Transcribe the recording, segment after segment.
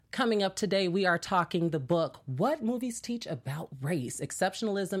Coming up today, we are talking the book, What Movies Teach About Race,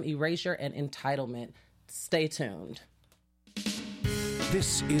 Exceptionalism, Erasure, and Entitlement. Stay tuned.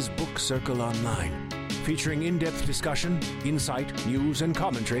 This is Book Circle Online, featuring in-depth discussion, insight, news, and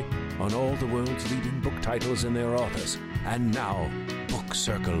commentary on all the world's leading book titles and their authors. And now, Book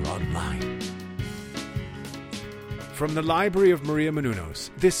Circle Online. From the Library of Maria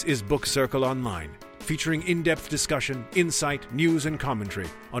Menounos, this is Book Circle Online, featuring in-depth discussion, insight, news, and commentary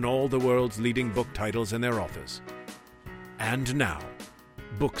on all the world's leading book titles and their authors. And now,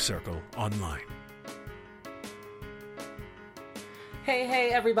 Book Circle Online. Hey,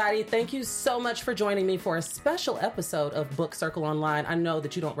 everybody. Thank you so much for joining me for a special episode of Book Circle Online. I know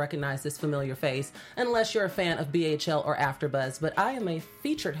that you don't recognize this familiar face unless you're a fan of BHL or AfterBuzz, but I am a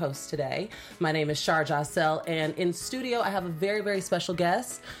featured host today. My name is Shar Jossell, and in studio I have a very, very special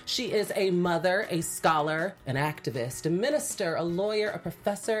guest. She is a mother, a scholar, an activist, a minister, a lawyer, a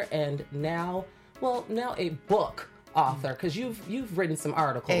professor, and now a book author, because you've written some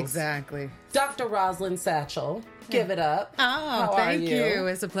articles. Exactly. Dr. Rosalind Satchel. Give it up. Oh, thank you.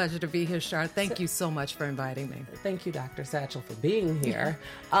 It's a pleasure to be here, Shar. Thank you so much for inviting me. Thank you, Dr. Satchel, for being here.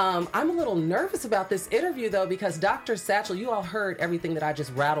 I'm a little nervous about this interview, though, because Dr. Satchel, you all heard everything that I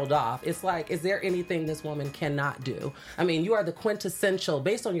just rattled off. It's like, is there anything this woman cannot do? I mean, you are the quintessential,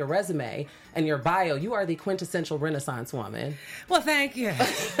 based on your resume and your bio, you are the quintessential Renaissance woman. Well, thank you.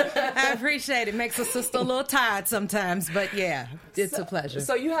 I appreciate it. Makes a sister a little tired sometimes, but yeah, it's a pleasure.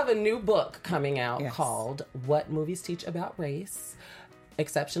 So you have a new book coming out called What Movies Teach About Race,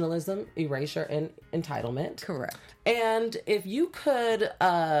 Exceptionalism, Erasure, and Entitlement. Correct. And if you could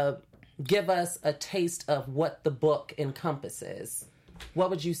give us a taste of what the book encompasses, what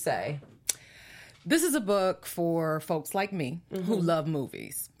would you say? This is a book for folks like me who love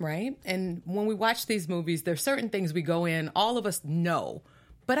movies, right? And when we watch these movies, there's certain things we go in, all of us know.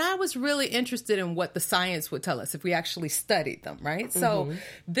 But I was really interested in what the science would tell us if we actually studied them, right? So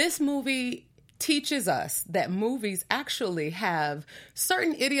this movie teaches us that movies actually have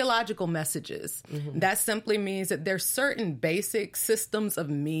certain ideological messages. That simply means that there's certain basic systems of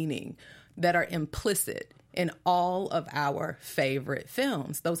meaning that are implicit in all of our favorite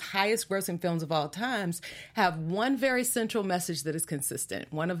films. Those highest grossing films of all times have one very central message that is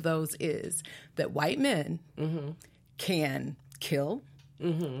consistent. One of those is that white men can kill,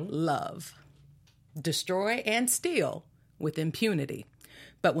 love, destroy, and steal with impunity.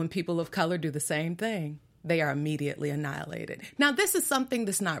 But when people of color do the same thing, they are immediately annihilated. Now, this is something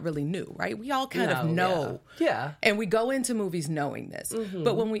that's not really new, right? We all kind of know. Yeah. And we go into movies knowing this.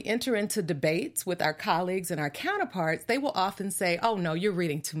 But when we enter into debates with our colleagues and our counterparts, they will often say, oh, no, you're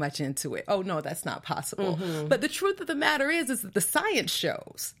reading too much into it. Oh, no, that's not possible. But the truth of the matter is that the science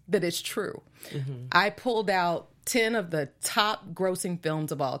shows that it's true. I pulled out 10 of the top grossing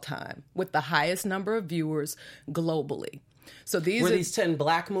films of all time with the highest number of viewers globally. So these were these 10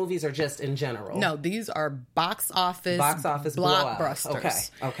 black movies or just in general? No, these are box office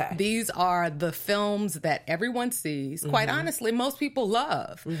blockbusters. Okay. These are the films that everyone sees. Quite honestly, most people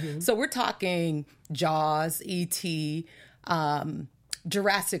love. So we're talking Jaws, E.T.,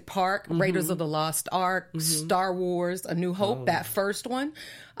 Jurassic Park, Raiders of the Lost Ark, Star Wars, A New Hope, that first one.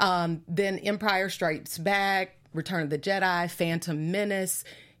 Then Empire Strikes Back, Return of the Jedi, Phantom Menace,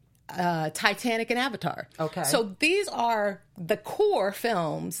 Titanic, and Avatar. Okay. So these are the core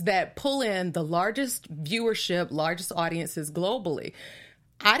films that pull in the largest viewership, largest audiences globally.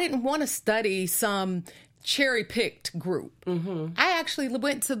 I didn't want to study some cherry-picked group. I actually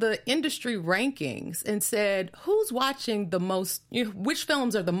went to the industry rankings and said, who's watching the most, which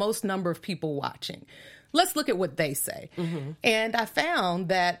films are the most number of people watching? Let's look at what they say. And I found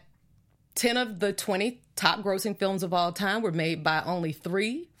that 10 of the 20 top grossing films of all time were made by only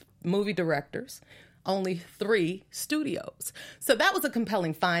 3 movie directors, only 3 studios. So that was a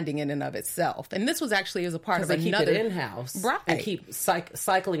compelling finding in and of itself. And this was actually as a part of another... keep it in-house. Right. And keep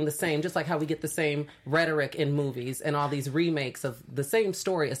cycling the same, just like how we get the same rhetoric in movies and all these remakes of the same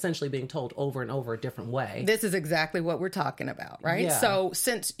story essentially being told over and over a different way. This is exactly what we're talking about, right? Yeah. So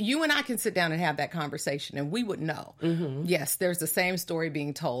since you and I can sit down and have that conversation and we would know, yes, there's the same story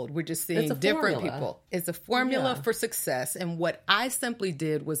being told. We're just seeing different people. It's a formula for success. And what I simply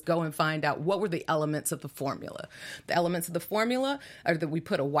did was go and find out what were the elements of the formula. The elements of the formula are that we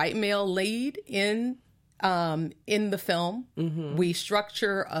put a white male lead in the film. We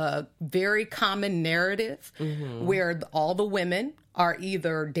structure a very common narrative where all the women are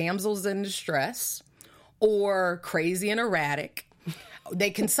either damsels in distress or crazy and erratic.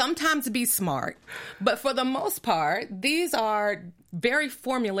 They can sometimes be smart, but for the most part, these are very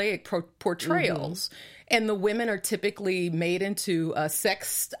formulaic portrayals. And the women are typically made into a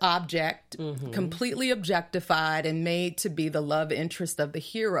sex object, completely objectified and made to be the love interest of the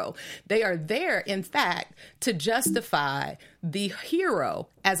hero. They are there, in fact, to justify the hero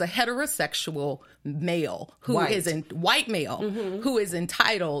as a heterosexual male who white male who is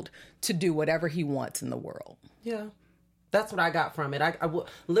entitled to do whatever he wants in the world. Yeah. That's what I got from it.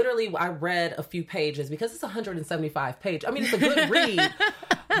 I read a few pages because it's 175 pages. I mean, it's a good read.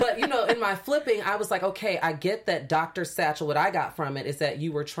 But, in my flipping, I was like, okay, I get that Dr. Satchel, what I got from it is that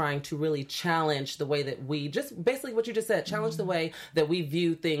you were trying to really challenge the way that we, just basically what you just said, challenge the way that we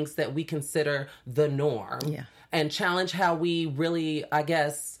view things that we consider the norm. Yeah. And challenge how we really, I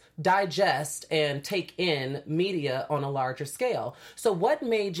guess, digest and take in media on a larger scale. So what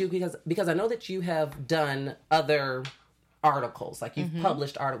made you, because I know that you have done other articles, like you've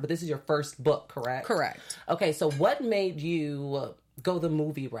published articles, but this is your first book, correct? Correct. Okay, so what made you go the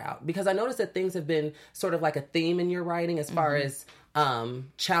movie route? Because I noticed that things have been sort of like a theme in your writing as far as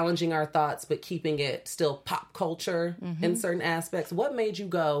challenging our thoughts, but keeping it still pop culture in certain aspects. What made you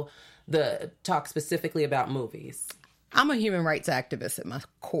go talk specifically about movies? I'm a human rights activist at my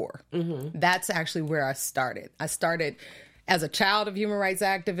core. That's actually where I started. I started as a child of human rights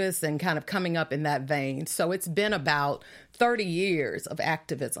activists and kind of coming up in that vein. So it's been about 30 years of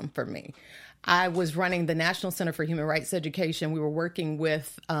activism for me. I was running the National Center for Human Rights Education. We were working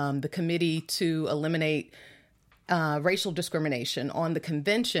with the committee to eliminate racial discrimination on the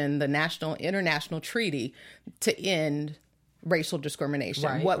convention, the international treaty to end racial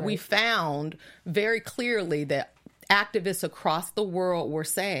discrimination. We found very clearly that activists across the world were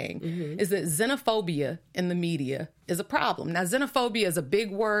saying is that xenophobia in the media is a problem. Now, xenophobia is a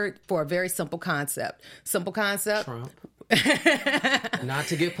big word for a very simple concept. Simple concept. Trump. Not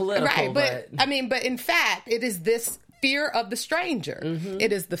to get political, right? But in fact, it is this fear of the stranger.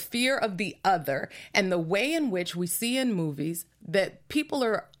 It is the fear of the other, and the way in which we see in movies that people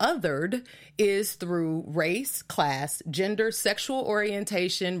are othered is through race, class, gender, sexual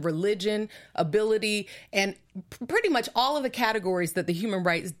orientation, religion, ability, and pretty much all of the categories that the human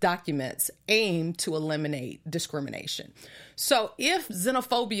rights documents aim to eliminate discrimination. So if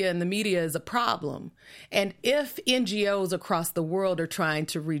xenophobia in the media is a problem, and if NGOs across the world are trying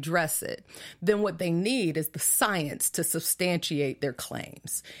to redress it, then what they need is the science to substantiate their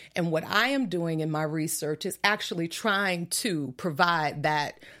claims. And what I am doing in my research is actually trying to provide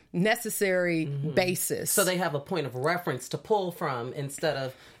that necessary basis. So they have a point of reference to pull from instead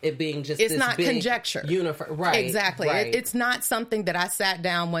of it being just it's this not big conjecture. Right. Exactly. Right. It's not something that I sat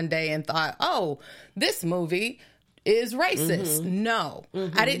down one day and thought, oh, this movie is racist. No,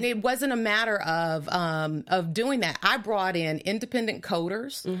 I didn't. It wasn't a matter of doing that. I brought in independent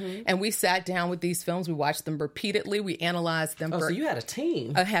coders, and we sat down with these films. We watched them repeatedly. We analyzed them. So you had a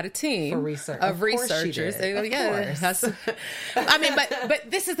team. I had a team for research of researchers. I mean, but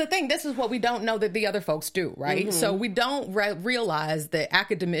this is the thing. This is what we don't know that the other folks do, right? So we don't realize that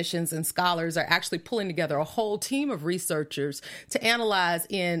academicians and scholars are actually pulling together a whole team of researchers to analyze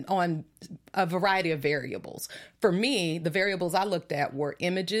on a variety of variables. For me, the variables I looked at were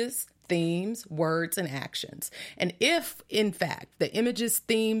images, themes, words, and actions. And if, in fact, the images,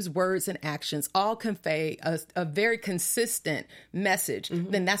 themes, words, and actions all convey a very consistent message,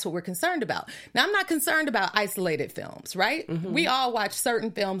 then that's what we're concerned about. Now, I'm not concerned about isolated films, right? We all watch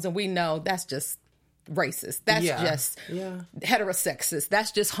certain films and we know that's just racist. That's just heterosexist.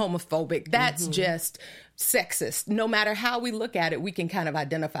 That's just homophobic. That's just sexist. No matter how we look at it, we can kind of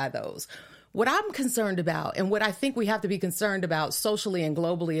identify those. What I'm concerned about, and what I think we have to be concerned about socially and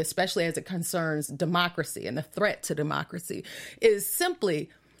globally, especially as it concerns democracy and the threat to democracy, is simply,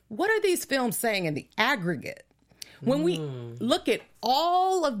 what are these films saying in the aggregate? When we look at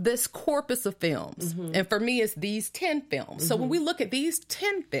all of this corpus of films, and for me, it's these 10 films. So when we look at these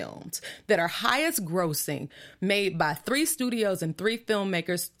 10 films that are highest grossing, made by 3 studios and 3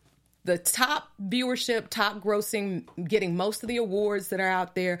 filmmakers, the top viewership, top grossing, getting most of the awards that are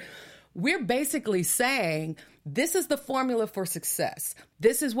out there, we're basically saying this is the formula for success.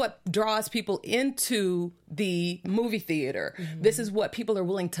 This is what draws people into the movie theater. This is what people are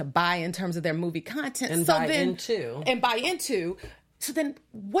willing to buy in terms of their movie content. And buy into. So then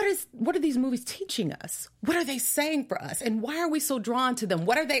what are these movies teaching us? What are they saying for us? And why are we so drawn to them?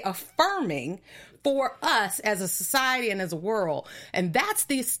 What are they affirming for us as a society and as a world? And that's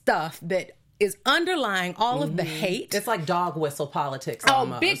the stuff that is underlying all of the hate. It's like dog whistle politics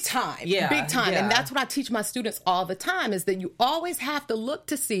almost. Oh, big time. Yeah. Big time. Yeah. And that's what I teach my students all the time, is that you always have to look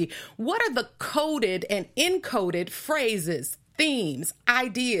to see what are the coded and encoded phrases, themes,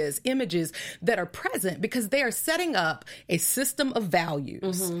 ideas, images that are present because they are setting up a system of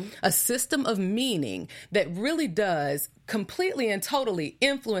values, a system of meaning that really does completely and totally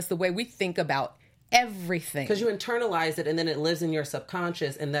influence the way we think about everything. Because you internalize it and then it lives in your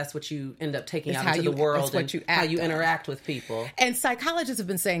subconscious, and that's what you end up taking out into the world and how you interact with people. And psychologists have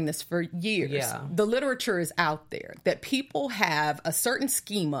been saying this for years. Yeah. The literature is out there that people have a certain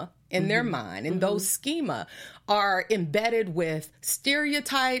schema in their mind, and those schema are embedded with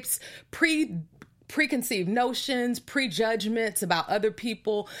stereotypes, preconceived notions, prejudgments about other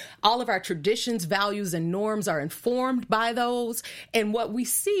people. All of our traditions, values, and norms are informed by those. And what we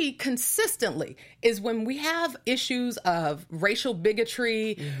see consistently is when we have issues of racial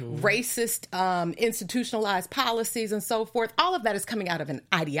bigotry, racist, institutionalized policies, and so forth, all of that is coming out of an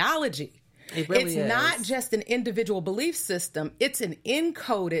ideology. It really it's not just an individual belief system. It's an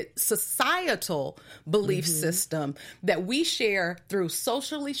encoded societal belief system that we share through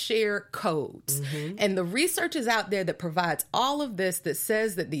socially shared codes. And the research is out there that provides all of this, that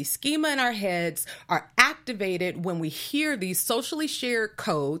says that these schema in our heads are activated when we hear these socially shared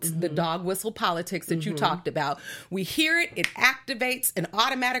codes, the dog whistle politics that you talked about. We hear it, it activates an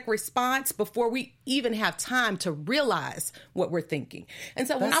automatic response before we even have time to realize what we're thinking. And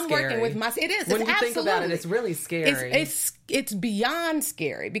so when I'm working with my, it is. When it's you absolutely, think about it, it's really scary. It's beyond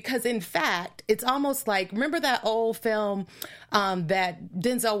scary because, in fact, it's almost like, remember that old film that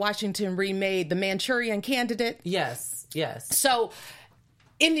Denzel Washington remade, The Manchurian Candidate? Yes, yes. So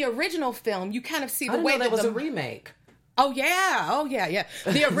in the original film, you kind of see the way that was a remake. Oh, yeah.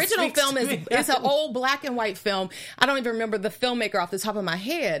 The original film is an old black and white film. I don't even remember the filmmaker off the top of my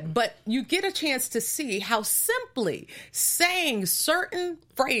head, but you get a chance to see how simply saying certain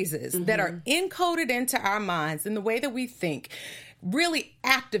phrases that are encoded into our minds in the way that we think really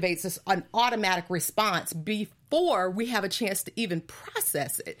activates an automatic response before we have a chance to even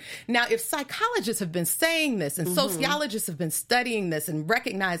process it. Now, if psychologists have been saying this and sociologists have been studying this and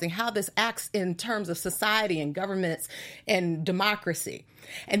recognizing how this acts in terms of society and governments and democracy,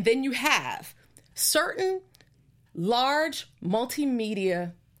 and then you have certain large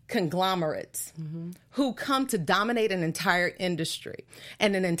multimedia conglomerates who come to dominate an entire industry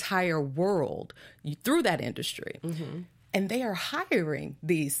and an entire world through that industry. And they are hiring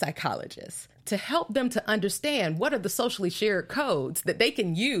these psychologists to help them to understand what are the socially shared codes that they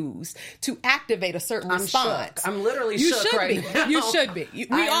can use to activate a certain response. Shook. I'm literally shook right now. You should be.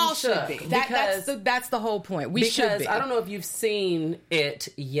 We all should be. That's the whole point. We should be. I don't know if you've seen it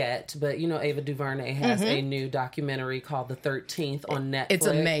yet, but you know Ava DuVernay has a new documentary called The 13th on Netflix. It's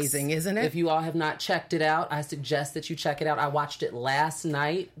amazing, isn't it? If you all have not checked it out, I suggest that you check it out. I watched it last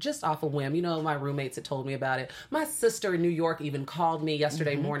night, just off a whim. You know, my roommates had told me about it. My sister in New York even called me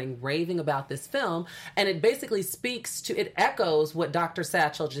yesterday morning raving about this film, and it basically it echoes what Dr.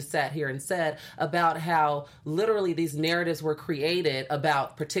 Satchel just sat here and said about how literally these narratives were created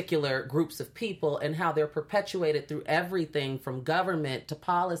about particular groups of people and how they're perpetuated through everything from government to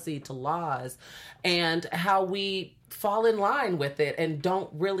policy to laws, and how we fall in line with it and don't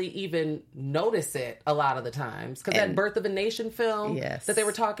really even notice it a lot of the times. Because that Birth of a Nation film that they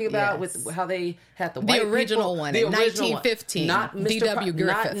were talking about with how they had the white original people, one the in original 1915, not D.W. Griffith.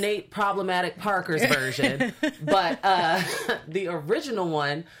 Not Nate Problematic Parker's version, but the original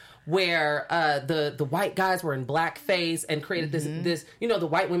one where the white guys were in blackface and created this the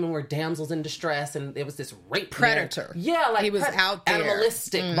white women were damsels in distress, and it was this rape predator. Like he was out there,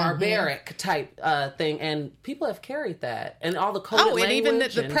 animalistic, barbaric type thing, and people have carried that and all the coded language. And even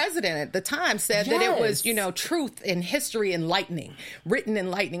the president at the time said that it was truth in history enlightening, written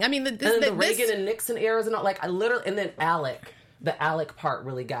enlightening. I mean, the Reagan and Nixon eras and all, like I literally, and then the ALEC part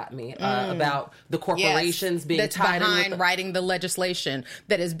really got me about the corporations being tied behind writing the legislation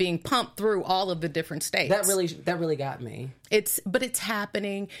that is being pumped through all of the different states. That really got me. But it's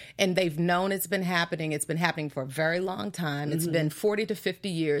happening, and they've known it's been happening. It's been happening for a very long time. It's been 40 to 50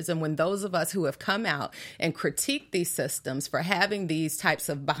 years. And when those of us who have come out and critique these systems for having these types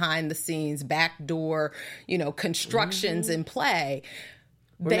of behind the scenes, backdoor, constructions in play,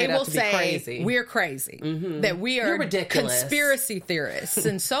 they will say we're crazy, that we are conspiracy theorists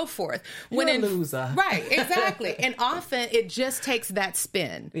and so forth. You're a loser. Right, exactly. And often it just takes that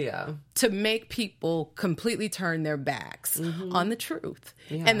spin to make people completely turn their backs on the truth.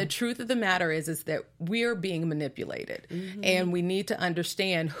 Yeah. And the truth of the matter is that we're being manipulated. And we need to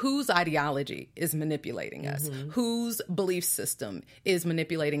understand whose ideology is manipulating us, whose belief system is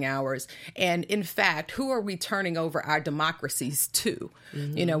manipulating ours. And in fact, who are we turning over our democracies to?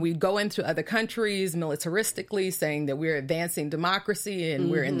 You know, we go into other countries militaristically saying that we're advancing democracy and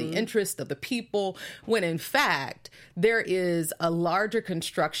we're in the interest of the people, when in fact there is a larger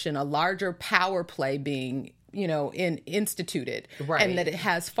construction, a larger power play being instituted, and that it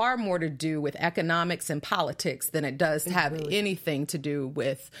has far more to do with economics and politics than it does have anything to do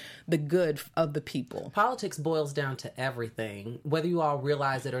with the good of the people. Politics boils down to everything, whether you all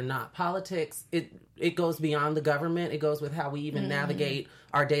realize it or not. Politics, it goes beyond the government. It goes with how we even navigate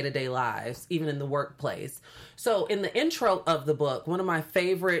our day-to-day lives, even in the workplace. So in the intro of the book, one of my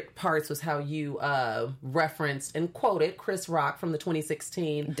favorite parts was how you referenced and quoted Chris Rock from the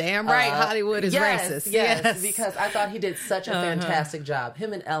 2016. Damn right, Hollywood is racist. Yes, because I thought he did such a fantastic job.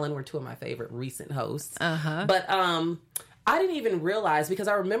 Him and Ellen were two of my favorite recent hosts. But I didn't even realize, because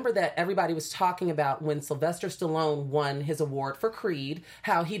I remember that everybody was talking about when Sylvester Stallone won his award for Creed,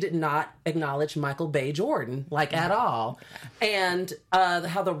 how he did not acknowledge Michael B. Jordan, at all. And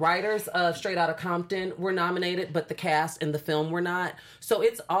how the writers of Straight Outta Compton were nominated, but the cast in the film were not. So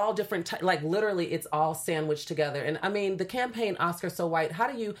it's all different, literally it's all sandwiched together. And I mean, the campaign Oscar So White,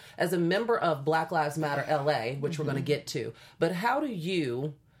 how do you, as a member of Black Lives Matter LA, which we're going to get to, but how do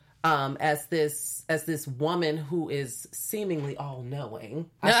you... as this woman who is seemingly all-knowing.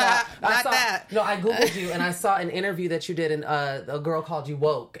 I Googled you and I saw an interview that you did, and a girl called you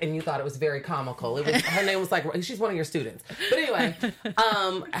woke, and you thought it was very comical. Her name was she's one of your students. But anyway,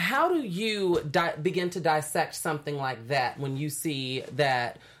 how do you begin to dissect something like that when you see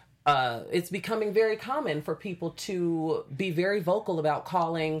that it's becoming very common for people to be very vocal about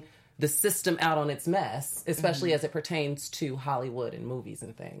calling the system out on its mess, especially as it pertains to Hollywood and movies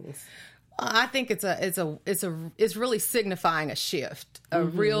and things? I think it's really signifying a shift, a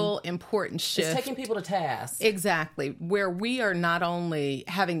real important shift. It's taking people to task. Exactly. Where we are not only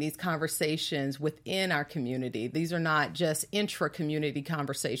having these conversations within our community, these are not just intra-community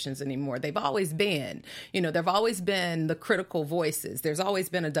conversations anymore. They've always been. There've always been the critical voices. There's always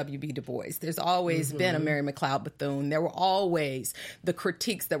been a W.B. Du Bois. There's always been a Mary McLeod Bethune. There were always the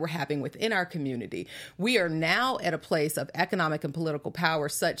critiques that we're having within our community. We are now at a place of economic and political power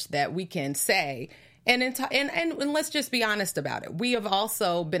such that we can say, and let's just be honest about it, we have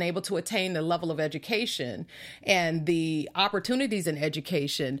also been able to attain the level of education and the opportunities in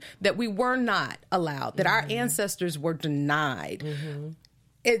education that we were not allowed, that our ancestors were denied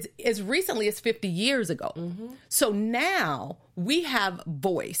as recently as 50 years ago. So now we have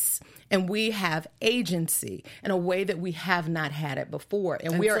voice and we have agency in a way that we have not had it before.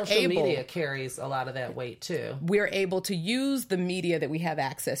 And we are social media carries a lot of that weight too. We're able to use the media that we have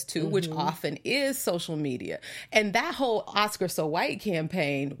access to, which often is social media. And that whole Oscar So White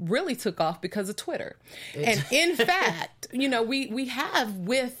campaign really took off because of Twitter. And in fact, we have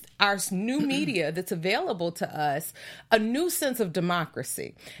with our new media that's available to us a new sense of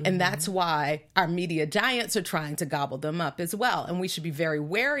democracy. And that's why our media giants are trying to gobble them up as well. And we should be very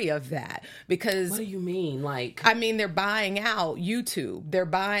wary of that, because... What do you mean? They're buying out YouTube. They're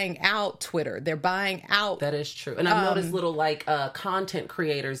buying out Twitter. They're buying out... That is true. And I've noticed little content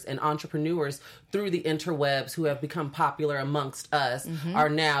creators and entrepreneurs through the interwebs who have become popular amongst us are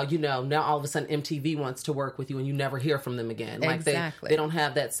now, now all of a sudden MTV wants to work with you and you never hear from them again. Exactly. They don't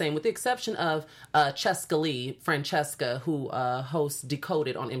have that same, with the exception of Francesca, who hosts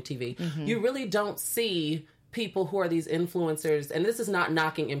Decoded on MTV. You really don't see people who are these influencers, and this is not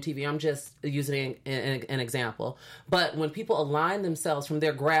knocking MTV, I'm just using an example, but when people align themselves from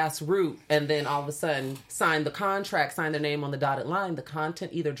their grassroots and then all of a sudden sign the contract, sign their name on the dotted line, the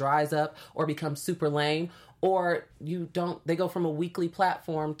content either dries up or becomes super lame, or they go from a weekly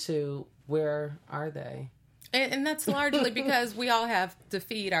platform to where are they? And that's largely because we all have to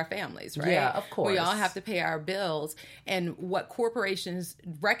feed our families, right? Yeah, of course. We all have to pay our bills. And what corporations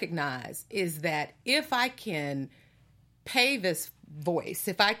recognize is that if I can pay this voice,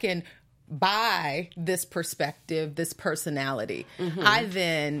 if I can buy this perspective, this personality, I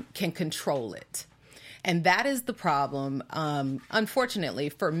then can control it. And that is the problem, unfortunately,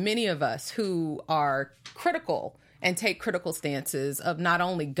 for many of us who are critical and take critical stances of not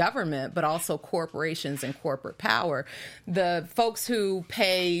only government, but also corporations and corporate power. The folks who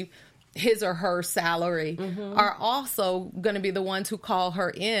pay his or her salary are also going to be the ones who call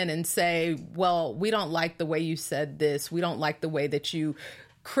her in and say, well, we don't like the way you said this. We don't like the way that you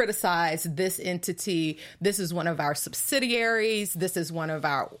criticize this entity. This is one of our subsidiaries. This is one of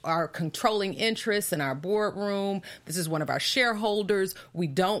our controlling interests in our boardroom. This is one of our shareholders. We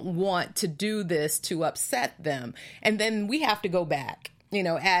don't want to do this to upset them. And then we have to go back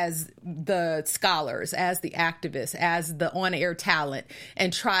as the scholars, as the activists, as the on-air talent,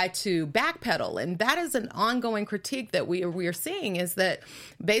 and try to backpedal. And that is an ongoing critique that we are seeing, is that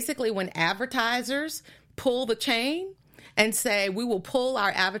basically when advertisers pull the chain and say, we will pull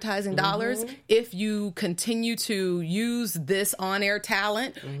our advertising dollars if you continue to use this on-air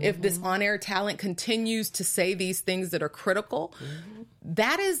talent, if this on-air talent continues to say these things that are critical,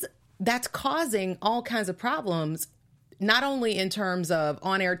 that's causing all kinds of problems, not only in terms of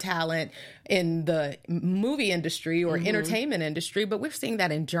on-air talent in the movie industry or entertainment industry, but we're seeing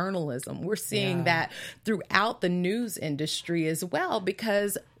that in journalism. We're seeing that throughout the news industry as well,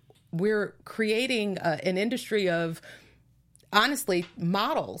 because we're creating an industry of, honestly,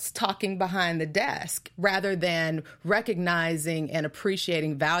 models talking behind the desk rather than recognizing and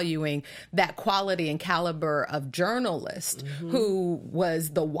appreciating, valuing that quality and caliber of journalist who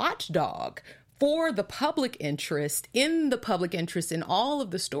was the watchdog for the public interest, in the public interest in all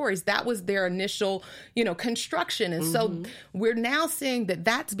of the stories. That was their initial, construction. And so we're now seeing that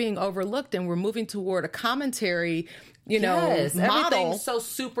that's being overlooked, and we're moving toward a commentary model. Everything's so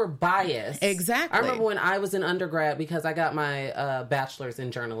super biased. Exactly. I remember when I was in undergrad, because I got my bachelor's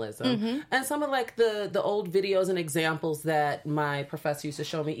in journalism, and some of like the old videos and examples that my professor used to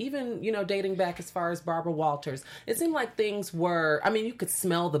show me, even, dating back as far as Barbara Walters, it seemed like things were, you could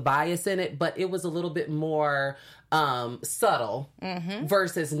smell the bias in it, but it was a little bit more subtle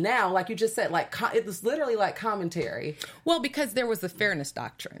versus now, like you just said, like it was literally like commentary. Well, because there was the fairness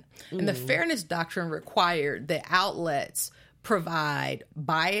doctrine, and the fairness doctrine required that outlets provide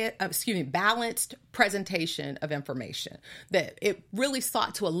balanced presentation of information. That it really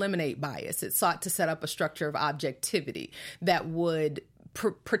sought to eliminate bias. It sought to set up a structure of objectivity that would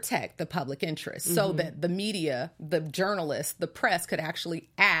protect the public interest, so that the media, the journalists, the press could actually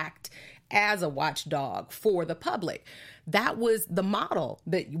act as a watchdog for the public. That was the model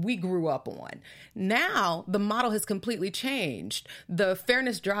that we grew up on. Now, the model has completely changed. The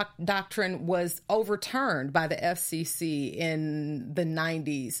fairness doctrine was overturned by the FCC in the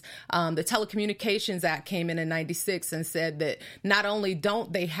 90s. The Telecommunications Act came in 96 and said that not only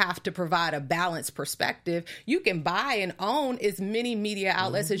don't they have to provide a balanced perspective, you can buy and own as many media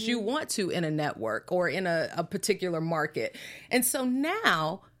outlets as you want to in a network or in a particular market. And so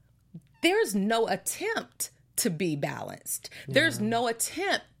now there's no attempt to be balanced. There's no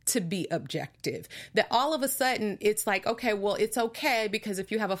attempt to be objective. That all of a sudden it's like, okay, well, it's okay because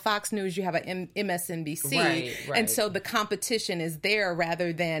if you have a Fox News, you have a MSNBC. Right. And so the competition is there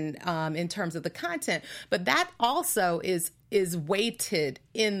rather than in terms of the content. But that also is weighted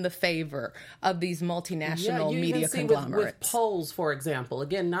in the favor of these multinational media conglomerates. With polls, for example,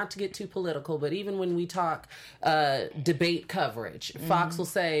 again, not to get too political, but even when we talk debate coverage, Fox will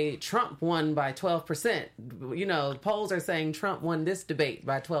say Trump won by 12%. Polls are saying Trump won this debate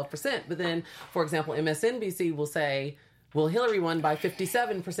by 12%. But then, for example, MSNBC will say, well, Hillary won by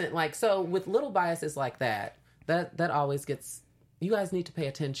 57%. So with little biases like that always gets... You guys need to pay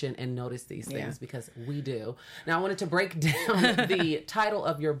attention and notice these things because we do. Now, I wanted to break down the title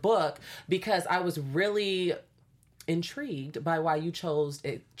of your book because I was really intrigued by why you chose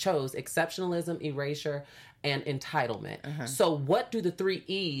exceptionalism, erasure, and entitlement. So what do the 3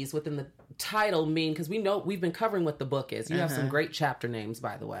 E's within the title mean? Because we know we've been covering what the book is. You have some great chapter names,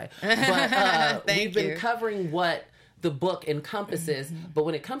 by the way. But we've been covering what the book encompasses. But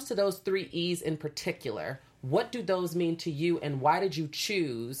when it comes to those 3 E's in particular, what do those mean to you, and why did you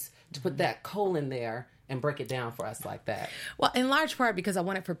choose to put that colon there and break it down for us like that? Well, in large part because I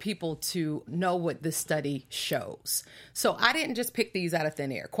wanted for people to know what this study shows. So I didn't just pick these out of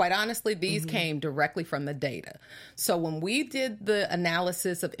thin air. Quite honestly, these came directly from the data. So when we did the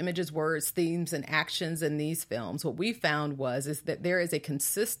analysis of images, words, themes, and actions in these films, what we found is that there is a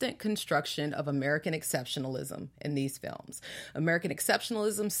consistent construction of American exceptionalism in these films. American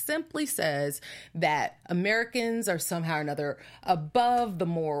exceptionalism simply says that Americans are somehow or another above the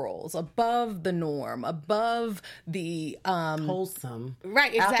morals, above the norm, above the wholesome,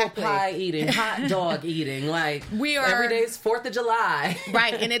 right? Exactly. Apple pie eating, hot dog eating, like we are every day's 4th of July,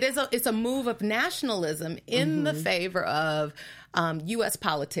 right? And it's a move of nationalism in the favor of U.S.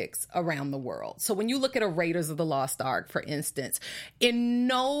 politics around the world. So when you look at a Raiders of the Lost Ark, for instance, in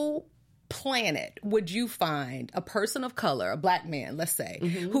no planet would you find a person of color, a black man, let's say,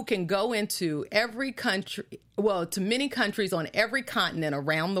 who can go into every country, to many countries on every continent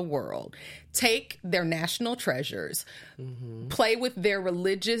around the world, take their national treasures, play with their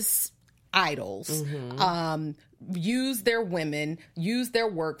religious idols, use their women, use their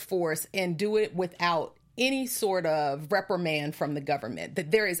workforce, and do it without any sort of reprimand from the government,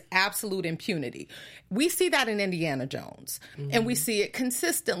 that there is absolute impunity. We see that in Indiana Jones, and we see it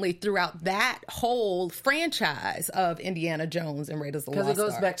consistently throughout that whole franchise of Indiana Jones and Raiders of the Lost Ark. Because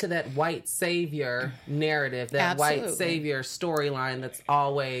it goes back to that white savior narrative, that white savior storyline that's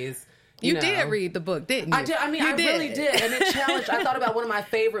always... You did read the book, didn't you? I did. I mean, I really did. And it challenged. I thought about one of my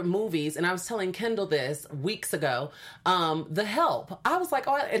favorite movies, and I was telling Kendall this weeks ago, The Help. I was like,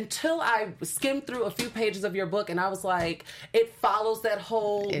 until I skimmed through a few pages of your book, and I was like, it follows that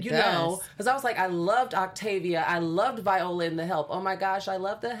whole, know, because I was like, I loved Octavia. I loved Viola in The Help. Oh my gosh, I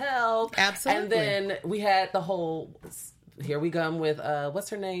love The Help. Absolutely. And then we had the whole, here we come with, what's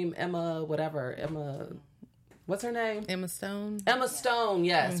her name? What's her name? Emma Stone. Emma Stone,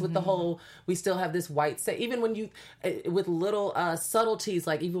 yes. With the whole, we still have this white even when you, with little subtleties,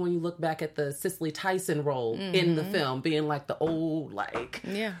 like even when you look back at the Cicely Tyson role in the film, being like the old, like,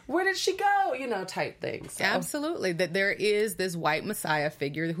 where did she go? Type thing. So. Absolutely. That there is this white messiah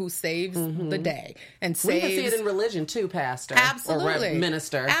figure who saves the day and saves. We even see it in religion too, Pastor. Absolutely. Or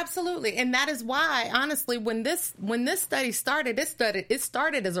minister. Absolutely. And that is why, honestly, when this study started, it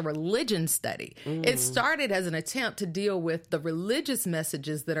started as a religion study. It started as an attempt to deal with the religious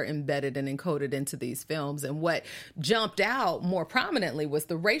messages that are embedded and encoded into these films. And what jumped out more prominently was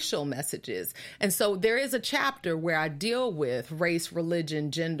the racial messages. And so there is a chapter where I deal with race,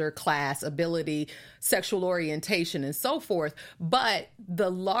 religion, gender, class, ability, sexual orientation, and so forth. But the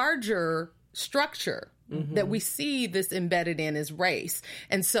larger structure that we see this embedded in is race.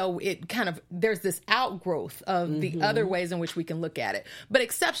 And so it kind of, there's this outgrowth of the other ways in which we can look at it. But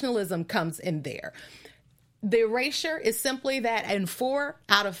exceptionalism comes in there. The erasure is simply that in 4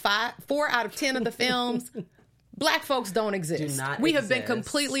 out of 10 of the films, Black folks don't exist. Do not we exist. have been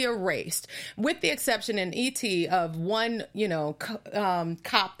completely erased, with the exception in E.T. of one,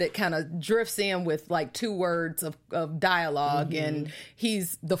 cop that kind of drifts in with like 2 words of dialogue, and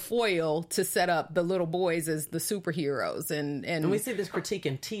he's the foil to set up the little boys as the superheroes. And we see this critique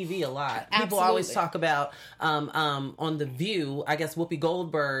in TV a lot. Absolutely. People always talk about on The View, I guess Whoopi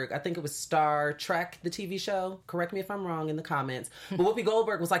Goldberg, I think it was Star Trek, the TV show. Correct me if I'm wrong in the comments. But Whoopi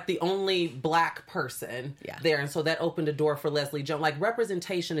Goldberg was like the only Black person there. And so that opened a door for Leslie Jones. Like,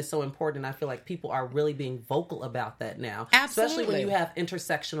 representation is so important. I feel like people are really being vocal about that now. Absolutely. Especially when you have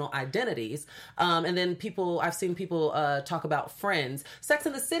intersectional identities. And then I've seen people talk about Friends. Sex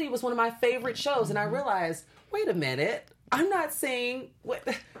and the City was one of my favorite shows. And I realized, wait a minute, I'm not seeing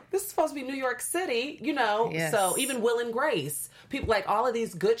this is supposed to be New York City, Yes. So even Will and Grace, people like all of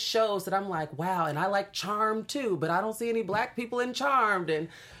these good shows that I'm like, wow. And I like Charmed too, but I don't see any Black people in Charmed.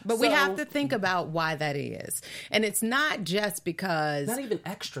 But we have to think about why that is. And it's not just because... Not even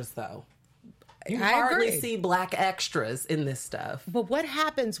extras, though. You I hardly agree. see Black extras in this stuff. But what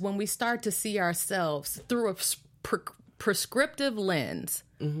happens when we start to see ourselves through a prescriptive lens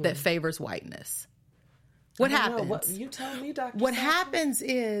that favors whiteness? What happens? You tell me, Dr. What Sasha. happens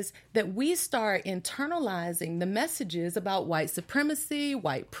is that we start internalizing the messages about white supremacy,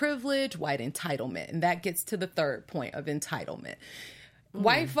 white privilege, white entitlement. And that gets to the third point of entitlement.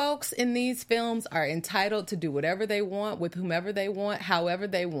 White folks in these films are entitled to do whatever they want, with whomever they want, however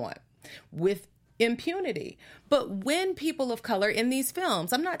they want, with impunity. But when people of color in these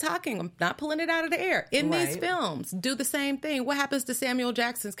films, I'm not pulling it out of the air, in these films, do the same thing. What happens to Samuel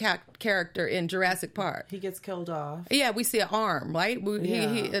Jackson's character in Jurassic Park? He gets killed off. Yeah, we see an arm, right?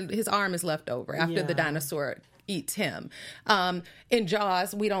 His arm is left over after the dinosaur eats him. In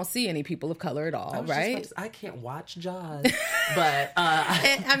Jaws, we don't see any people of color at all, right? I can't watch Jaws, but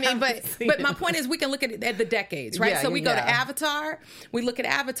but my point is, we can look at the decades, right? So we go to Avatar. We look at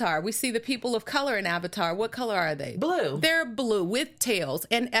Avatar. We see the people of color in Avatar. What color are they? Blue. They're blue with tails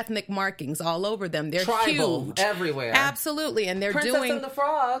and ethnic markings all over them. They're tribal huge everywhere. Absolutely, and they're Princess doing and the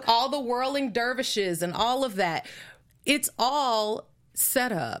Frog. all the whirling dervishes and all of that. It's all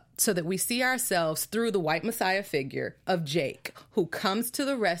set up so that we see ourselves through the white messiah figure of Jake, who comes to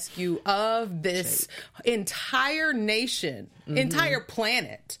the rescue of this entire nation, entire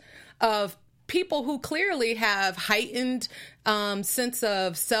planet of people who clearly have heightened sense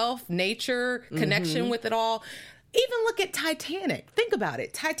of self, nature, connection with it all. Even look at Titanic. Think about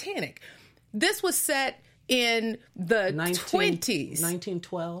it. Titanic. This was set in the 20s.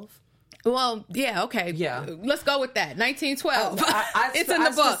 1912. Well, yeah, okay. Yeah. Let's go with that. 1912. It's in I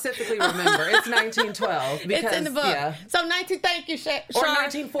the book. specifically remember. It's 1912. Because, it's in the book. Yeah. So thank you, Shar. Or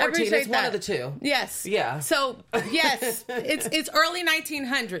 1914. It's one of the two. Yes. Yeah. So, yes, it's early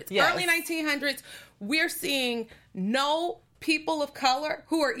 1900s. Yes. Early 1900s, we're seeing no people of color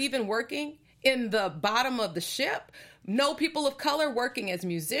who are even working in the bottom of the ship. No people of color working as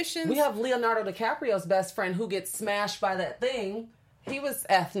musicians. We have Leonardo DiCaprio's best friend who gets smashed by that thing. He was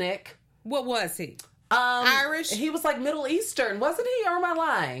ethnic. What was he? Irish? He was like Middle Eastern, wasn't he? Or am I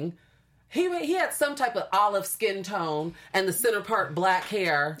lying? He had some type of olive skin tone and the center part black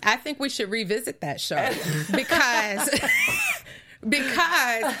hair. I think we should revisit that show because we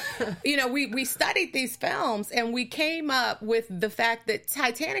studied these films and we came up with the fact that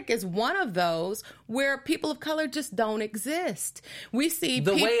Titanic is one of those where people of color just don't exist. We see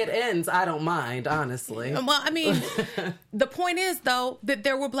the way it ends, I don't mind, honestly. Well, I mean, the point is though that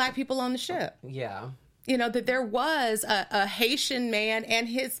there were black people on the ship. Yeah. That there was a Haitian man and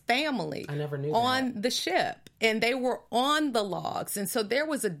his family I never knew on the ship, and they were on the logs. And so there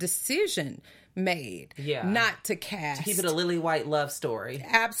was a decision made not to cast. To keep it a lily white love story.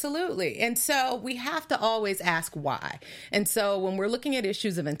 Absolutely. And so we have to always ask why. And so when we're looking at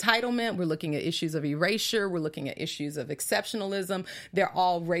issues of entitlement, we're looking at issues of erasure, we're looking at issues of exceptionalism, they're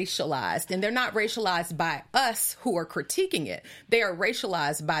all racialized. And they're not racialized by us who are critiquing it. They are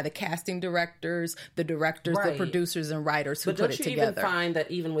racialized by the casting directors, the directors, the producers, and writers who put it together. But don't you even find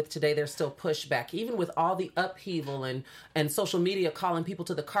that even with today, there's still pushback, even with all the upheaval and social media calling people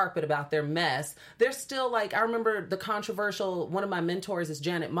to the carpet about their mess? There's still, like, I remember the controversial, one of my mentors is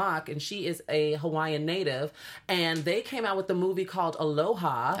Janet Mock, and she is a Hawaiian native, and they came out with the movie called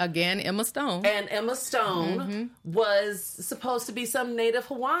Aloha. Again, Emma Stone. And Emma Stone was supposed to be some native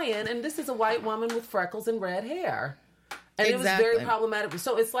Hawaiian, and this is a white woman with freckles and red hair. And it was very problematic.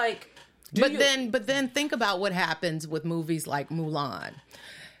 So it's like... But then think about what happens with movies like Mulan.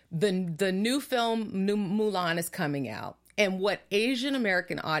 The new film, Mulan, is coming out. And what Asian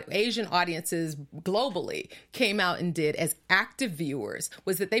audiences globally came out and did as active viewers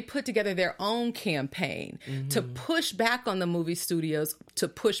was that they put together their own campaign to push back on the movie studios, to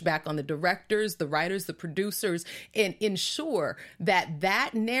push back on the directors, the writers, the producers, and ensure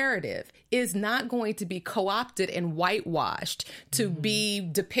that narrative is not going to be co-opted and whitewashed to be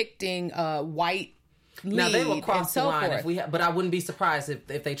depicting white now they will cross the line but I wouldn't be surprised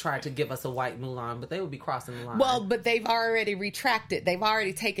if they tried to give us a white Mulan, but they would be crossing the line. Well, but they've already retracted. They've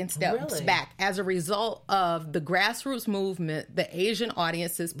already taken steps back as a result of the grassroots movement the Asian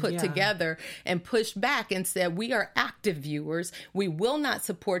audiences put together and pushed back and said, we are active viewers. We will not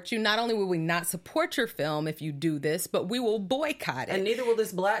support you. Not only will we not support your film if you do this, but we will boycott it. And neither will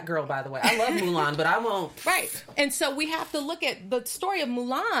this black girl, by the way. I love Mulan, but I won't. Right. And so we have to look at the story of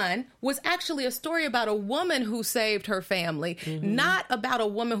Mulan was actually a story about a woman who saved her family, not about a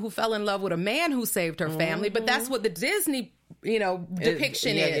woman who fell in love with a man who saved her family, but that's what the Disney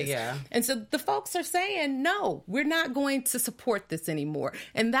depiction is. Yeah. And so the folks are saying, no, we're not going to support this anymore.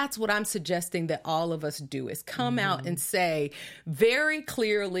 And that's what I'm suggesting that all of us do is come out and say very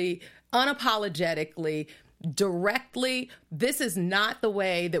clearly, unapologetically, directly, this is not the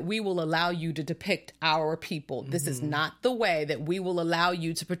way that we will allow you to depict our people. This is not the way that we will allow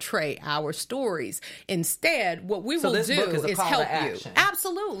you to portray our stories. Instead, what we will do is help you.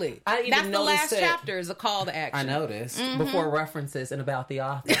 Absolutely. That's the last chapter is a call to action. I noticed before references and about the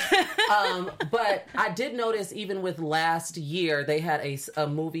author. But I did notice even with last year, they had a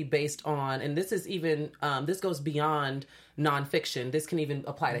movie based on, and this is even, this goes beyond nonfiction. This can even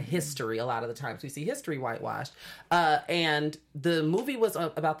apply to history. A lot of the times we see history whitewashed. And the movie was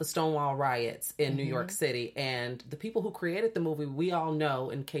about the Stonewall riots in New York City. And the people who created the movie, we all know,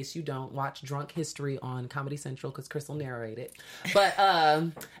 in case you don't, watch Drunk History on Comedy Central because Crystal narrated. But,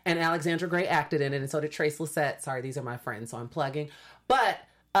 and Alexandra Gray acted in it, and so did Trace Lysette. Sorry, these are my friends, so I'm plugging. But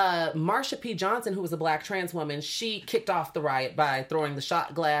Marsha P. Johnson, who was a black trans woman, she kicked off the riot by throwing the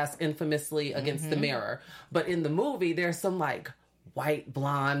shot glass infamously against the mirror. But in the movie, there's some like white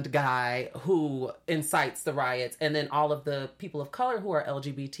blonde guy who incites the riots, and then all of the people of color who are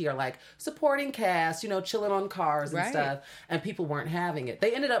LGBT are like supporting cast, chilling on cars and stuff, and people weren't having it.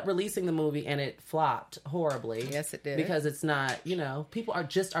 They ended up releasing the movie and it flopped horribly. Yes, it did. Because it's not, people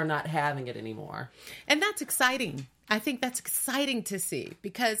are not having it anymore. And that's exciting. I think that's exciting to see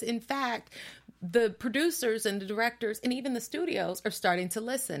because, in fact, the producers and the directors and even the studios are starting to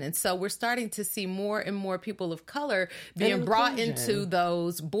listen. And so we're starting to see more and more people of color being brought into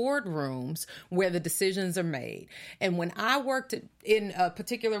those boardrooms where the decisions are made. And when I worked in a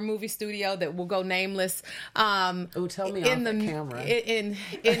particular movie studio that will go nameless. Tell me off the camera.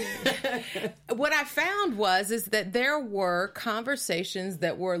 What I found is that there were conversations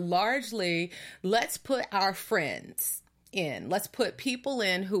that were largely, let's put our friends in. Let's put people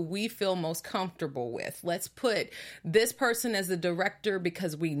in who we feel most comfortable with. Let's put this person as the director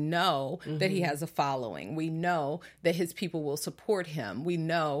because we know that he has a following. We know that his people will support him. We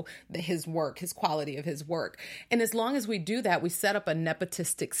know that his quality of his work. And as long as we do that, we set up a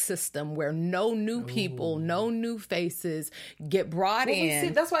nepotistic system where no new people, no new faces get brought in. See,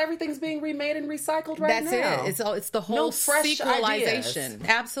 that's why everything's being remade and recycled now. That's it. It's the whole fresh sequelization. ideas.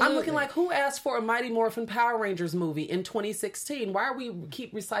 Absolutely. I'm looking like, who asked for a Mighty Morphin Power Rangers movie in 2016? Why are we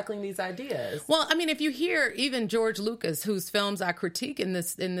keep recycling these ideas? Well, I mean, if you hear even George Lucas, whose films I critique in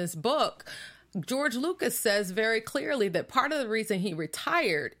this book, George Lucas says very clearly that part of the reason he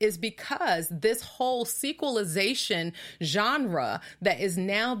retired is because this whole sequelization genre that is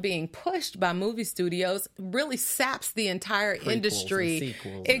now being pushed by movie studios really saps the entire industry.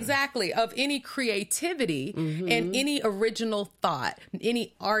 Exactly. Of any creativity and any original thought,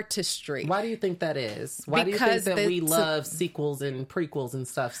 any artistry. Why do you think that is? Why do you think that we love sequels and prequels and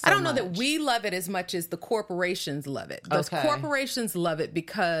stuff so I don't know much? that we love it as much as the corporations love it. The corporations love it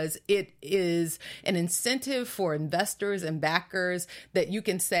because it is an incentive for investors and backers that you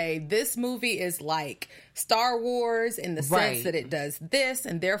can say this movie is like Star Wars in the sense that it does this,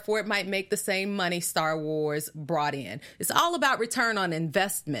 and therefore it might make the same money Star Wars brought in. It's all about return on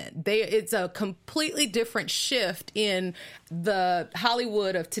investment. It's a completely different shift in the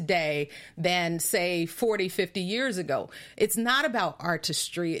Hollywood of today than, say, 40, 50 years ago. It's not about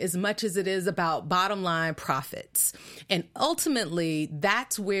artistry as much as it is about bottom line profits. And ultimately,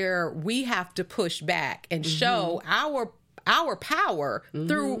 that's where we have to push back and show our power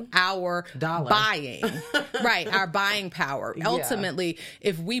through our buying. Our buying power. Ultimately,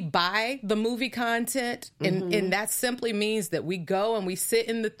 if we buy the movie content, and that simply means that we go and we sit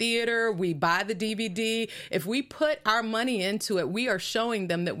in the theater, we buy the DVD, if we put our money into it, we are showing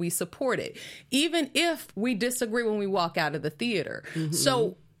them that we support it, even if we disagree when we walk out of the theater.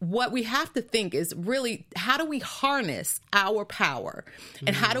 So what we have to think is really, how do we harness our power?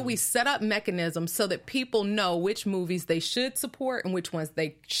 And how do we set up mechanisms so that people know which movies they should support and which ones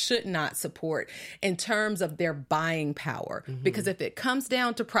they should not support in terms of their buying power? Because if it comes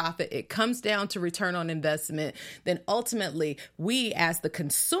down to profit, it comes down to return on investment, then ultimately we as the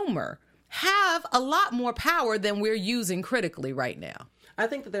consumer have a lot more power than we're using critically right now. I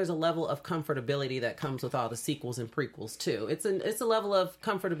think that there's a level of comfortability that comes with all the sequels and prequels too. It's a level of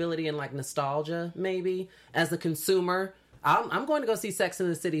comfortability and like nostalgia, maybe, as a consumer. I'm going to go see Sex and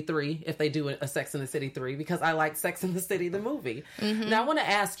the City 3 if they do a Sex and the City 3 because I like Sex and the City, the movie. Now I want to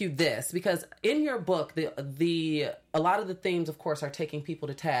ask you this because in your book, a lot of the themes, of course, are taking people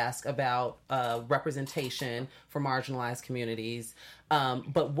to task about representation for marginalized communities.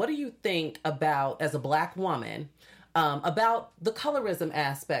 But what do you think about, as a Black woman, about the colorism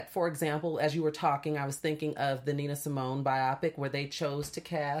aspect? For example, as you were talking, I was thinking of the Nina Simone biopic where they chose to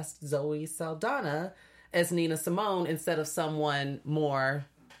cast Zoe Saldana as Nina Simone instead of someone more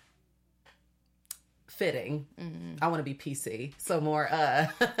fitting. I want to be PC, so more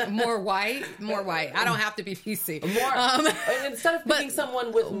white. I don't have to be PC. Instead of picking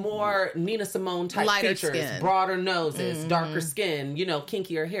someone with more Nina Simone type lighter features, skin, broader noses, darker skin,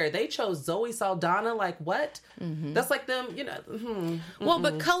 kinkier hair, they chose Zoe Saldana. Like what? That's like them, Well,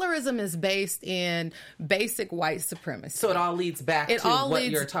 but colorism is based in basic white supremacy. So it all leads back to what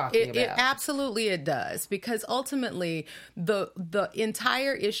you're talking about. Absolutely, it does, because ultimately the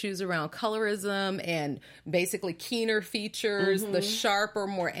entire issues around colorism and basically keener features, the sharper,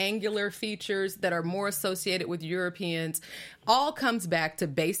 more angular features that are more associated with Europeans, all comes back to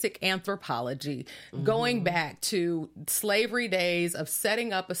basic anthropology, going back to slavery days of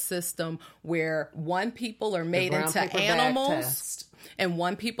setting up a system where one people are made into animals and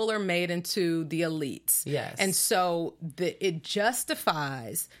one people are made into the elites. Yes. And so it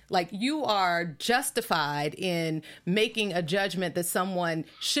justifies, like you are justified in making a judgment that someone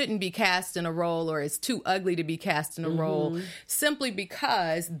shouldn't be cast in a role or is too ugly to be cast in a role simply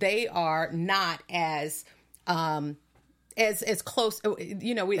because they are not as close,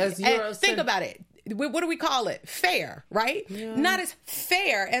 think about it. What do we call it? Fair, right? Yeah. Not as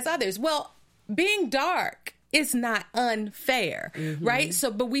fair as others. Well, being dark is not unfair, right?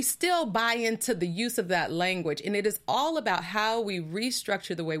 So, but we still buy into the use of that language. And it is all about how we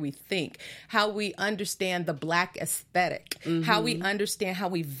restructure the way we think, how we understand the Black aesthetic, how we understand, how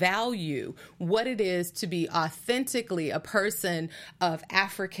we value what it is to be authentically a person of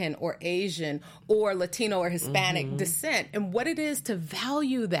African or Asian or Latino or Hispanic descent, and what it is to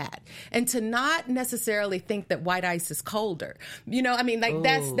value that and to not necessarily think that white ice is colder.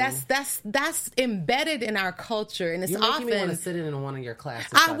 That's embedded in our culture, and it's You're often. making me want to sit in one of your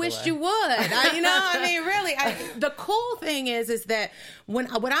classes. I wish you would. Really. The cool thing is that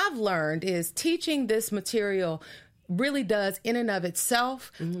what I've learned is teaching this material really does in and of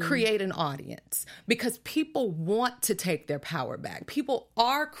itself create an audience, because people want to take their power back. People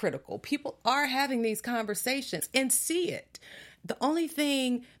are critical. People are having these conversations and see it. The only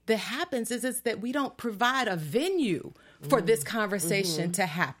thing that happens is that we don't provide a venue for this conversation to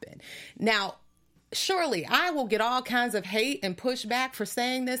happen. Now, surely I will get all kinds of hate and pushback for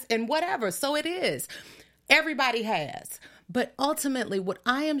saying this and whatever. So it is. Everybody has. But ultimately, what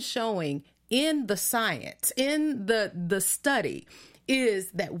I am showing in the science, in the study,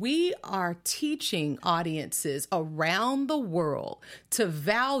 is that we are teaching audiences around the world to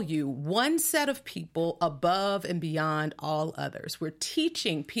value one set of people above and beyond all others. We're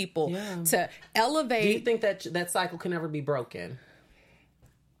teaching people to elevate. Do you think that cycle can ever be broken?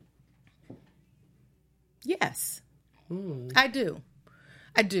 Yes, I do.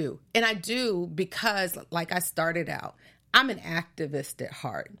 And I do because, like I started out, I'm an activist at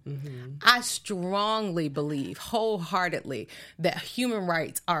heart. I strongly believe wholeheartedly that human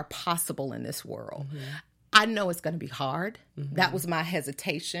rights are possible in this world. I know it's going to be hard. That was my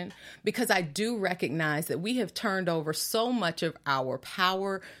hesitation, because I do recognize that we have turned over so much of our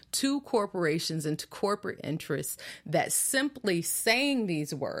power to corporations and to corporate interests that simply saying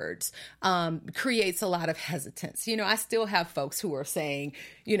these words creates a lot of hesitance. I still have folks who are saying,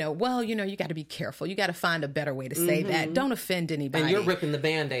 you got to be careful. You got to find a better way to say that. Don't offend anybody. And you're ripping the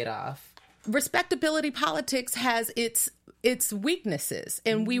Band-Aid off. Respectability politics has its weaknesses,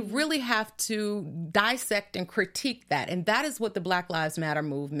 and we really have to dissect and critique that. And that is what the Black Lives Matter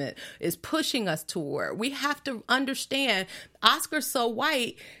movement is pushing us toward. We have to understand Oscar So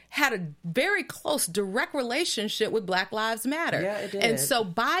White had a very close, direct relationship with Black Lives Matter. Yeah, it did. And so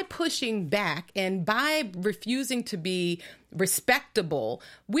by pushing back and by refusing to be respectable,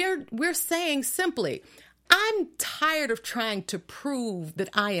 we're saying simply, I'm tired of trying to prove that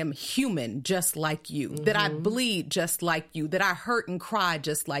I am human just like you, that I bleed just like you, that I hurt and cry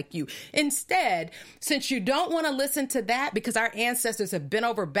just like you. Instead, since you don't want to listen to that because our ancestors have bent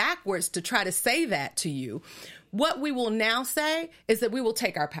over backwards to try to say that to you, what we will now say is that we will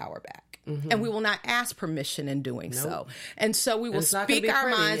take our power back. And we will not ask permission in doing so. And so we will speak our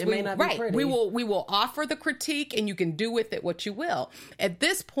minds. It may not be pretty. We will offer the critique, and you can do with it what you will. At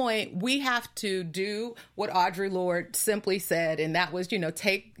this point, we have to do what Audre Lorde simply said, and that was,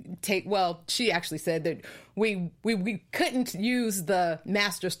 she actually said that we couldn't use the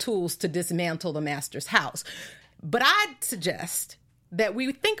master's tools to dismantle the master's house. But I'd suggest that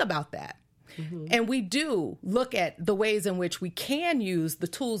we think about that. And we do look at the ways in which we can use the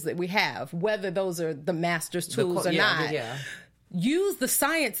tools that we have, whether those are the master's tools or not. Use the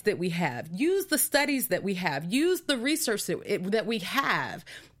science that we have, use the studies that we have, use the research that we have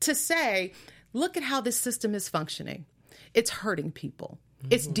to say, look at how this system is functioning. It's hurting people.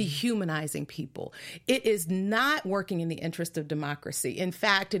 It's dehumanizing people. It is not working in the interest of democracy. In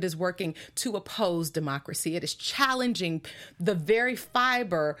fact, it is working to oppose democracy. It is challenging the very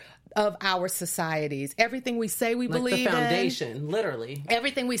fiber of our societies. Everything we say we believe in. Like the foundation, literally.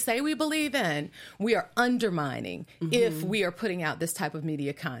 Everything we say we believe in, we are undermining if we are putting out this type of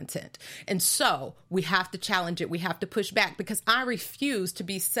media content. And so we have to challenge it. We have to push back, because I refuse to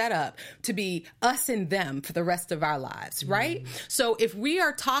be set up to be us and them for the rest of our lives, right? So if we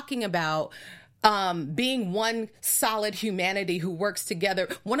are talking about being one solid humanity who works together,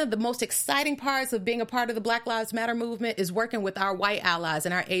 one of the most exciting parts of being a part of the Black Lives Matter movement is working with our white allies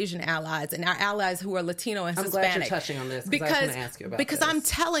and our Asian allies and our allies who are Latino and Hispanic. I'm glad you're touching on this, because I was going to ask you about this. Because I'm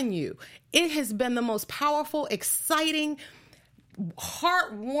telling you, it has been the most powerful, exciting,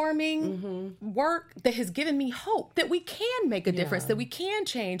 heartwarming work that has given me hope that we can make a difference, that we can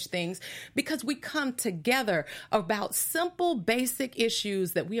change things, because we come together about simple, basic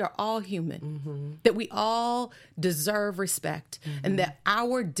issues that we are all human, that we all deserve respect, and that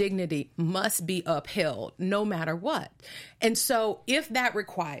our dignity must be upheld no matter what. And so if that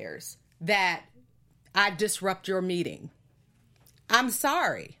requires that I disrupt your meeting, I'm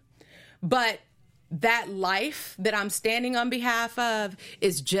sorry, but that life that I'm standing on behalf of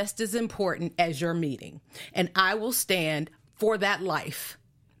is just as important as your meeting. And I will stand for that life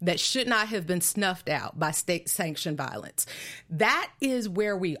that should not have been snuffed out by state-sanctioned violence. That is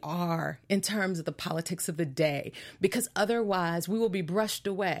where we are in terms of the politics of the day, because otherwise we will be brushed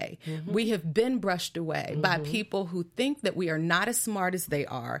away. We have been brushed away by people who think that we are not as smart as they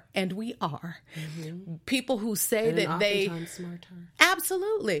are, and we are. People who say that they... smarter.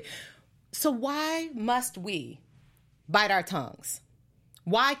 Absolutely. So why must we bite our tongues?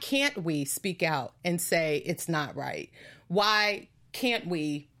 Why can't we speak out and say it's not right? Why can't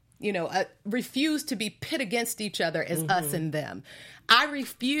we, refuse to be pit against each other as us and them? I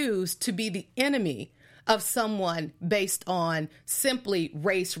refuse to be the enemy of someone based on simply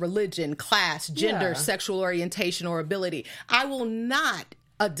race, religion, class, gender, sexual orientation, or ability. I will not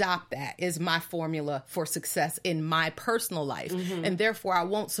adopt that as my formula for success in my personal life. And therefore, I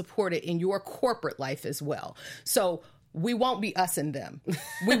won't support it in your corporate life as well. So we won't be us and them.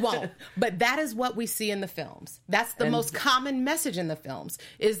 We won't. But that is what we see in the films. That's the most common message in the films,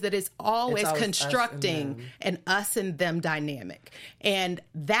 is that it's always constructing an us and them dynamic. And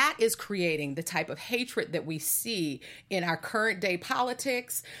that is creating the type of hatred that we see in our current day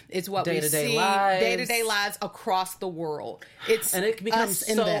politics. It's what we see day-to-day lives across the world. And it becomes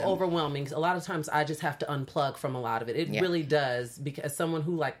so overwhelming. A lot of times I just have to unplug from a lot of it. It really does, because as someone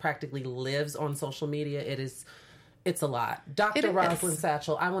who practically lives on social media, it's a lot. Dr. Rosalind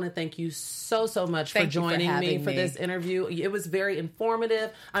Satchel, I want to thank you so much for joining me for this interview. It was very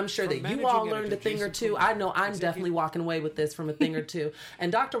informative. I'm sure that you all learned a thing or two. I know I'm definitely walking away with this from a thing or two.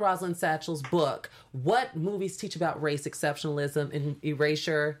 And Dr. Rosalind Satchel's book, What Movies Teach About Race, Exceptionalism, and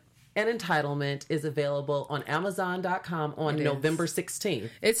Erasure and Entitlement, is available on Amazon.com on November 16th.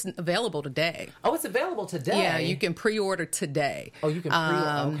 It's available today. Oh, it's available today? Yeah, you can pre-order today. Oh, you can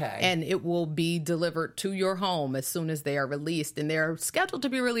pre-order, okay. And it will be delivered to your home as soon as they are released. And they're scheduled to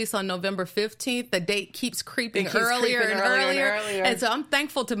be released on November 15th. The date keeps creeping earlier and earlier. And so I'm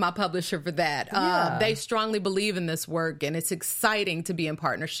thankful to my publisher for that. They strongly believe in this work, and it's exciting to be in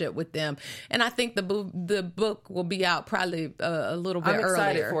partnership with them. And I think the book will be out probably a little bit earlier. I'm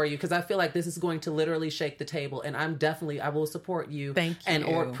excited for you, because I feel like this is going to literally shake the table, and I will support you. Thank you.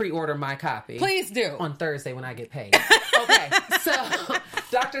 And pre-order my copy. Please do. On Thursday when I get paid. Okay. So,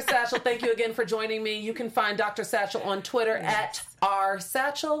 Dr. Satchel, thank you again for joining me. You can find Dr. Satchel on Twitter at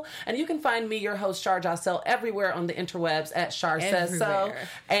 @RSatchel, and you can find me, your host, Shar Jossell, everywhere on the interwebs at Shar Says So.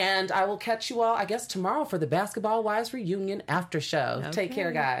 And I will catch you all, I guess, tomorrow for the Basketball Wives Reunion after show. Okay. Take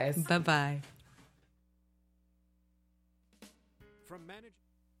care, guys. Bye-bye.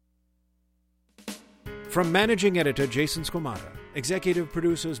 From Managing Editor Jason Squamata, Executive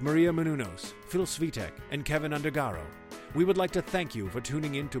Producers Maria Menounos, Phil Svitek, and Kevin Undergaro, we would like to thank you for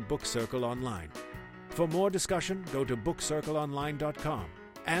tuning in to Book Circle Online. For more discussion, go to bookcircleonline.com.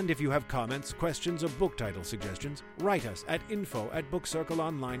 And if you have comments, questions, or book title suggestions, write us at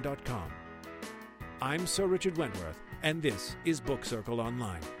info@bookcircleonline.com. I'm Sir Richard Wentworth, and this is Book Circle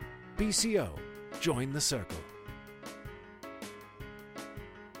Online. BCO, join the circle.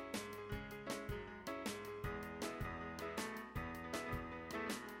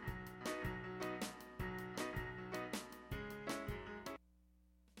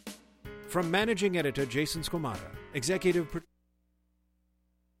 From Managing Editor Jason Squamata, Executive